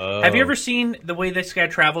 Because have you ever seen the way this guy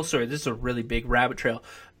travels? Sorry, this is a really big rabbit trail,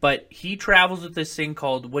 but he travels with this thing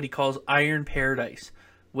called what he calls Iron Paradise,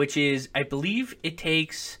 which is, I believe it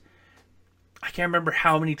takes, I can't remember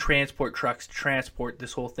how many transport trucks to transport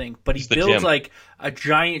this whole thing, but he builds a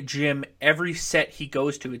giant gym every set he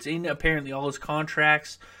goes to. It's in apparently all his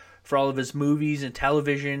contracts for all of his movies and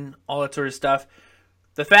television, all that sort of stuff.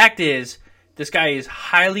 The fact is, this guy is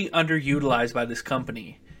highly underutilized by this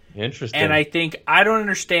company. Interesting. And I don't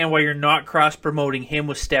understand why you're not cross-promoting him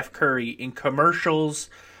with Steph Curry in commercials,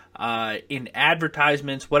 in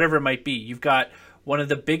advertisements, whatever it might be. You've got one of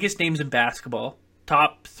the biggest names in basketball,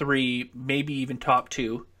 top 3, maybe even top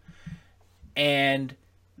 2, and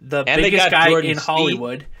the biggest guy in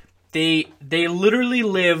Hollywood. They literally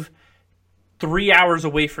live 3 hours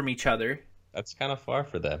away from each other. That's kind of far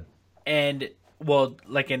for them. And, well,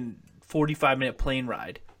 like a 45-minute plane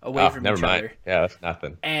ride away from each other. Yeah, that's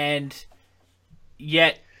nothing. And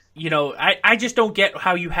yet, I just don't get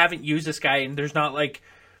how you haven't used this guy, and there's not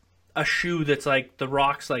a shoe that's The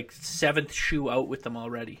Rock's 7th shoe out with them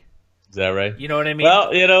already. Is that right? You know what I mean?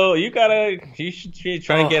 Well, you should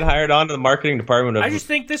try and get hired on to the marketing department of I just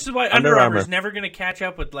think this is why Under Armour is never going to catch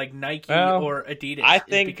up with Nike or Adidas. I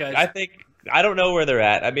think I don't know where they're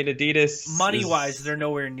at. I mean, Adidas. Money wise, they're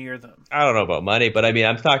nowhere near them. I don't know about money, but I mean,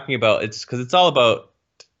 I'm talking about it's because it's all about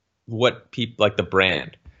what people like the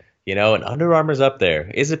brand, and Under Armour's up there.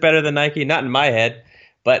 Is it better than Nike? Not in my head,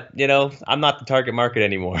 but I'm not the target market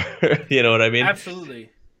anymore. You know what I mean? Absolutely.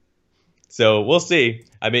 So we'll see.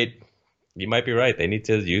 I mean, you might be right. They need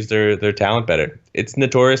to use their talent better. It's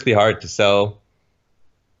notoriously hard to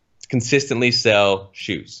consistently sell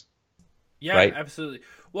shoes. Yeah, right? Absolutely.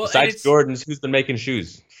 Well, besides Jordan's, who's been making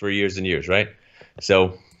shoes for years and years, right?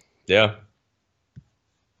 So, yeah.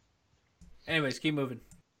 Anyways, keep moving.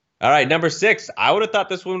 All right, number 6. I would have thought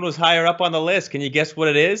this one was higher up on the list. Can you guess what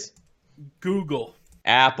it is? Google.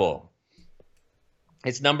 Apple.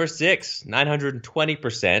 It's number 6,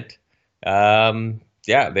 920%. I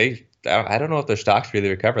don't know if their stocks really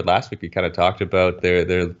recovered. Last week we kind of talked about their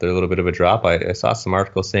little bit of a drop. I saw some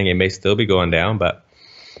articles saying it may still be going down, but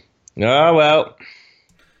oh well.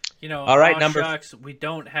 All right, shucks, we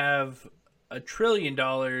don't have $1 trillion.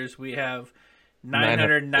 We have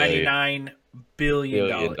 $999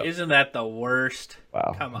 billion. Isn't that the worst?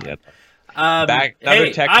 Wow. Come on. Yeah.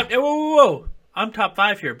 Whoa. I'm top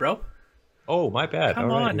 5 here, bro. Oh, my bad.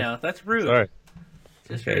 Come on now. That's rude. Sorry.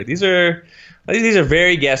 Okay, these are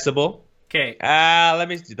very guessable. Okay. Let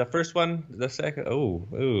me see. The first one, the second.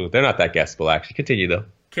 Oh, they're not that guessable, actually. Continue, though.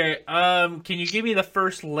 Okay. Can you give me the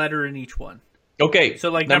first letter in each one? Okay.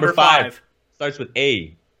 So, like, number 5. Starts with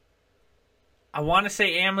A. I want to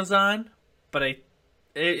say Amazon, but it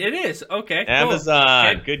is. Okay. Amazon. Cool.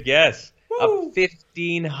 Okay. Good guess. Woo. Up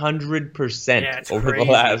 1,500% over crazy.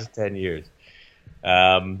 the last 10 years.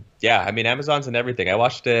 I mean, Amazon's in everything. I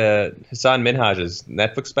watched Hassan Minhaj's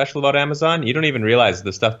Netflix special about Amazon. You don't even realize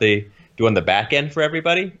the stuff they do on the back end for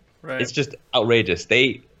everybody. Right. It's just outrageous.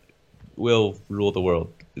 They will rule the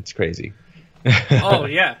world. It's crazy. Oh,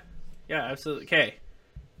 yeah. Yeah, absolutely. Okay.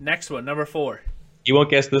 Next one, number 4. You won't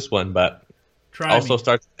guess this one, but also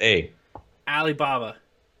starts with A. Alibaba.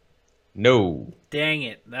 No. Dang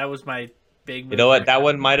it. That was my big move. You know what? That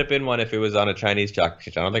one might have been one if it was on a Chinese stock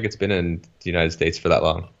exchange. I don't think it's been in the United States for that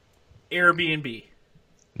long. Airbnb.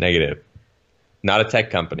 Negative. Not a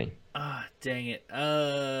tech company. Dang it.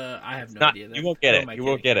 I have no idea. You won't get it. You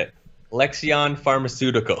won't get it. Lexion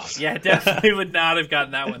Pharmaceuticals. Yeah, definitely would not have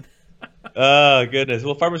gotten that one. Oh, goodness.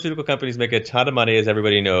 Well, pharmaceutical companies make a ton of money, as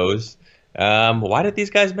everybody knows. Why did these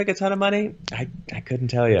guys make a ton of money? I couldn't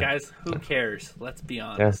tell you. Guys, who cares? Let's be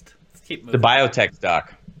honest. Yeah. Let's keep moving. The biotech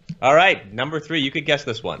stock. All right, number 3. You could guess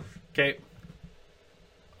this one. Okay.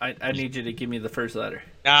 I need you to give me the first letter.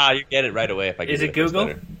 You get it right away if I give you the Google?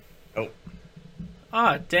 first letter.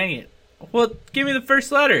 Nope. Dang it. Well, give me the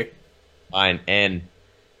first letter. Fine. N.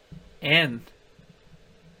 N.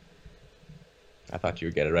 I thought you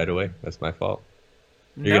would get it right away. That's my fault.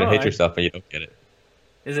 You're going to hit yourself when you don't get it.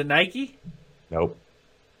 Is it Nike? Nope.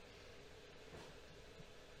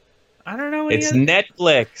 I don't know. It's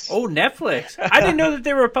Netflix. Oh, Netflix. I didn't know that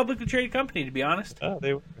they were a publicly traded company, to be honest. Oh,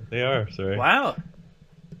 they are. Sorry. Wow.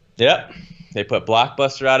 Yep. They put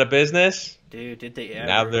Blockbuster out of business. Dude, did they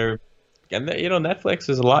ever? Now Netflix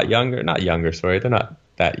is a lot younger. Not younger, sorry. They're not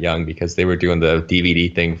that young because they were doing the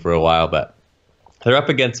DVD thing for a while, but they're up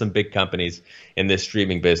against some big companies in this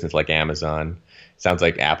streaming business like Amazon. Sounds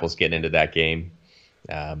like Apple's getting into that game.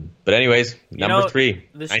 But anyways, number 3,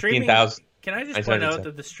 19,000. Can I just point out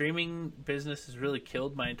that the streaming business has really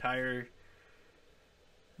killed my entire,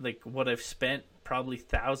 what I've spent probably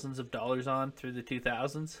thousands of dollars on through the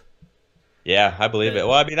 2000s? Yeah, I believe it.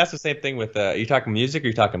 Well, I mean, that's the same thing with, are you talking music or are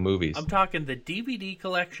you talking movies? I'm talking the DVD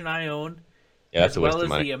collection I own, yeah, that's as well as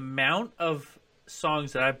the amount of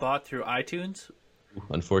songs that I bought through iTunes.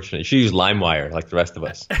 Unfortunately. You should use LimeWire like the rest of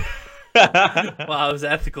us. Well, I was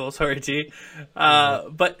ethical, sorry, T.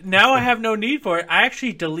 But now I have no need for it. I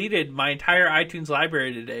actually deleted my entire iTunes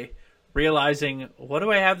library today, realizing, what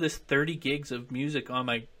do I have this 30 gigs of music on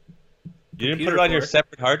my You didn't put it on your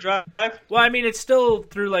separate hard drive? Well, I mean, it's still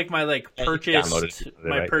through my purchased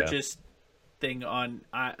purchase thing on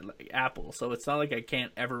Apple, so it's not like I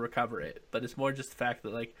can't ever recover it. But it's more just the fact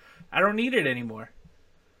that I don't need it anymore.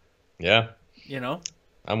 Yeah.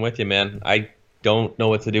 I'm with you, man. I don't know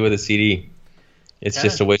what to do with a CD. It's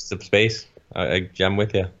just a waste of space. I'm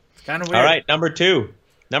with you. It's kind of weird. All right, number 2.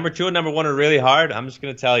 Number 2 and number 1 are really hard. I'm just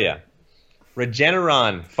going to tell you.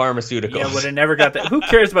 Regeneron Pharmaceuticals. Yeah, would have never got that. Who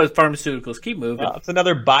cares about pharmaceuticals? Keep moving. It's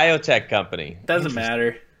another biotech company. Doesn't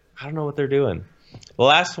matter. I don't know what they're doing. The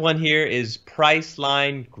last one here is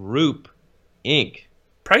Priceline Group, Inc.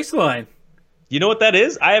 Priceline. You know what that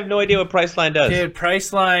is? I have no idea what Priceline does. Dude,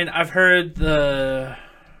 Priceline, I've heard the...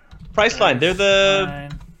 Priceline, they're the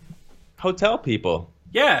hotel people.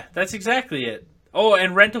 Yeah, that's exactly it. Oh,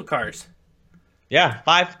 and rental cars. Yeah,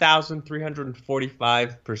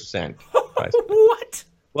 5,345%. What?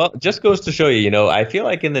 Well, it just goes to show you, I feel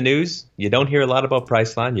like in the news, you don't hear a lot about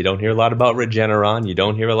Priceline. You don't hear a lot about Regeneron. You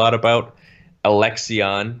don't hear a lot about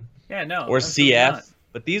Alexion Yeah, no. or absolutely CF. not.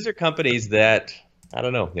 But these are companies that, I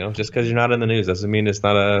don't know, just because you're not in the news doesn't mean it's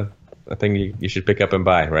not a thing you should pick up and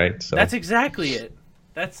buy, right? So That's exactly it.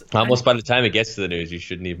 That's almost by the time it gets to the news, you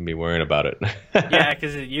shouldn't even be worrying about it. Yeah,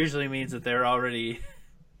 because it usually means that they're already.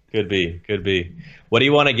 Could be. What do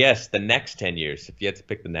you want to guess? The next 10 years, if you had to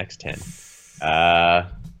pick the next 10.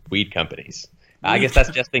 Weed companies. I guess that's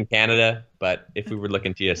just in Canada, but if we were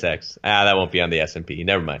looking TSX, that won't be on the S&P.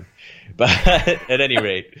 Never mind. But at any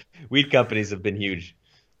rate, weed companies have been huge.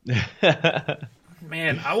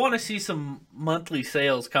 Man, I want to see some monthly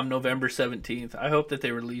sales come November 17th. I hope that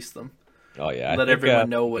they release them. Oh, yeah. Let everyone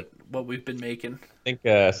know what we've been making. I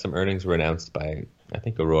think some earnings were announced by, I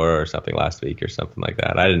think, Aurora or something last week or something like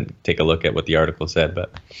that. I didn't take a look at what the article said,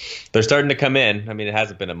 but they're starting to come in. I mean, it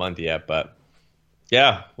hasn't been a month yet, but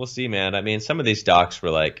yeah, we'll see, man. I mean, some of these stocks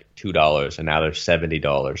were like $2, and now they're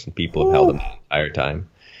 $70, and people have held them the entire time.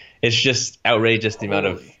 It's just outrageous the amount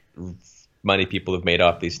of money people have made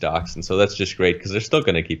off these stocks, and so that's just great because they're still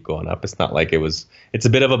going to keep going up. It's not like it's a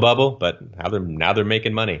bit of a bubble, but now they're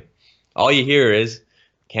making money. All you hear is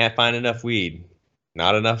can't find enough weed,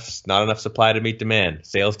 not enough supply to meet demand,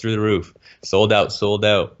 sales through the roof, sold out. So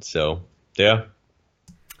yeah,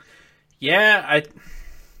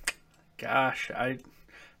 I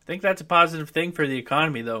think that's a positive thing for the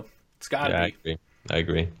economy, though. It's gotta be. I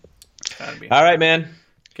agree. It's gotta be. All right, man.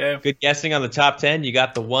 Okay. Good guessing on the top 10. You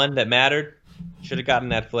got the one that mattered. Should have gotten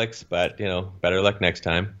Netflix, but better luck next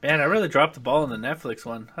time. Man, I really dropped the ball on the Netflix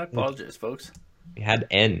one. I apologize, folks. You had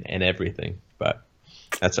N and everything, but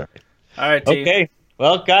that's all right. All right, T. Okay.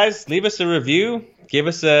 Well, guys, leave us a review. Give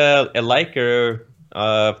us a like or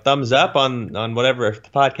a thumbs up on whatever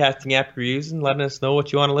podcasting app you're using. Letting us know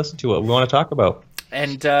what you want to listen to, what we want to talk about.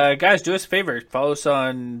 And guys, do us a favor. Follow us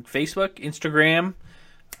on Facebook, Instagram,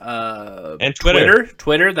 and Twitter.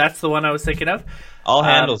 Twitter, that's the one I was thinking of. All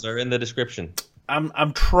handles are in the description.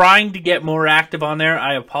 I'm trying to get more active on there.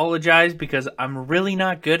 I apologize because I'm really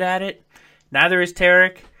not good at it. Neither is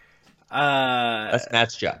Tarek. That's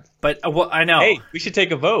Matt's job. But I know. Hey, we should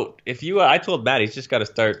take a vote. If you, I told Matt he's just got to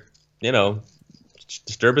start,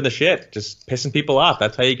 disturbing the shit, just pissing people off.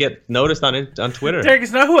 That's how you get noticed on Twitter. Tarek,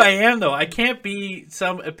 it's not who I am, though. I can't be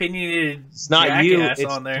some opinionated. It's not you. It's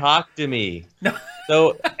on there. Talk to me. No.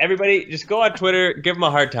 So everybody, just go on Twitter, give them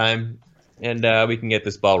a hard time, and we can get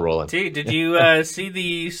this ball rolling. T, did you see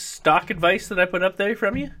the stock advice that I put up there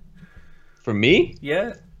from you? From me?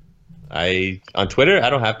 Yeah. On Twitter? I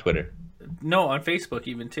don't have Twitter. No, on Facebook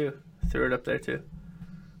even too. Threw it up there too.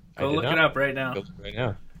 Go look it up right now.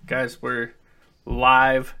 Guys, we're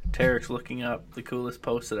live. Tarek's looking up the coolest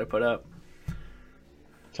post that I put up.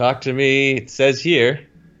 Talk to me. It says here.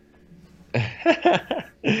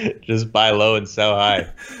 Just buy low and sell high.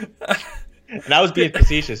 And I was being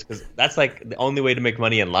facetious because that's like the only way to make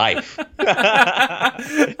money in life.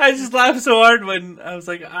 I just laughed so hard when I was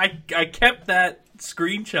like, I kept that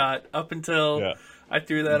screenshot up until I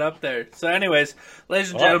threw that up there. So anyways,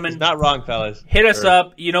 ladies and gentlemen. He's not wrong, fellas. Hit us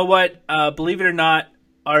up. You know what? Believe it or not,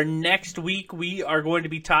 our next week we are going to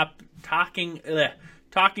be talking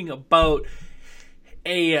about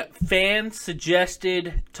a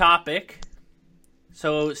fan-suggested topic.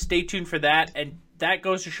 So stay tuned for that. And that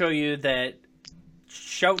goes to show you that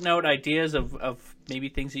shouting out ideas of maybe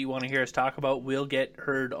things that you want to hear us talk about will get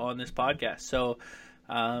heard on this podcast. So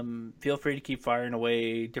feel free to keep firing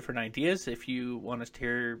away different ideas if you want us to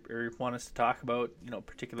hear or want us to talk about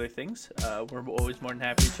particular things. We're always more than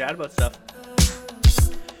happy to chat about stuff.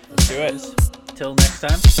 Let's do it. Till next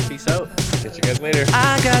time, peace out. Catch you guys later.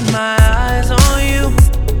 I got my eyes on you.